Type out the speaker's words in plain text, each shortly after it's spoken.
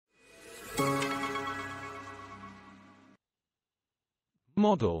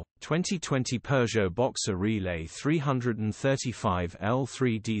Model, 2020 Peugeot Boxer Relay 335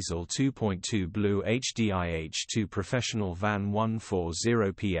 L3 Diesel 2.2 BlueHDi H2 Professional Van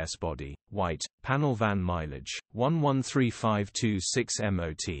 140 PS Body, white, panel van mileage, 113526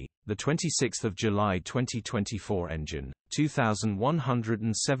 MOT, 26 July 2024 Engine,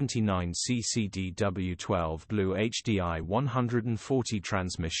 2179 cc W12 BlueHDi 140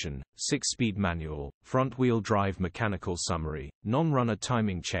 Transmission, 6-speed manual, front-wheel drive mechanical summary, non-runner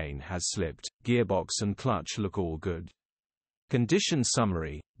timing chain has slipped, gearbox and clutch look all good. Condition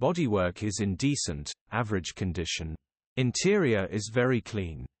summary, bodywork is in decent, average condition. Interior is very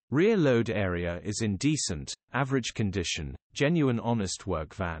clean. Rear load area is in decent, average condition, genuine honest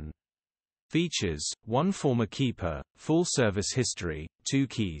work van. Features: 1 former keeper, full service history, 2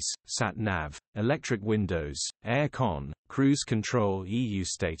 keys, sat-nav, electric windows, air con, cruise control EU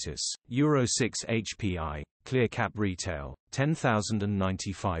status, Euro 6 HPI, clear cap retail,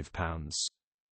 £10,095.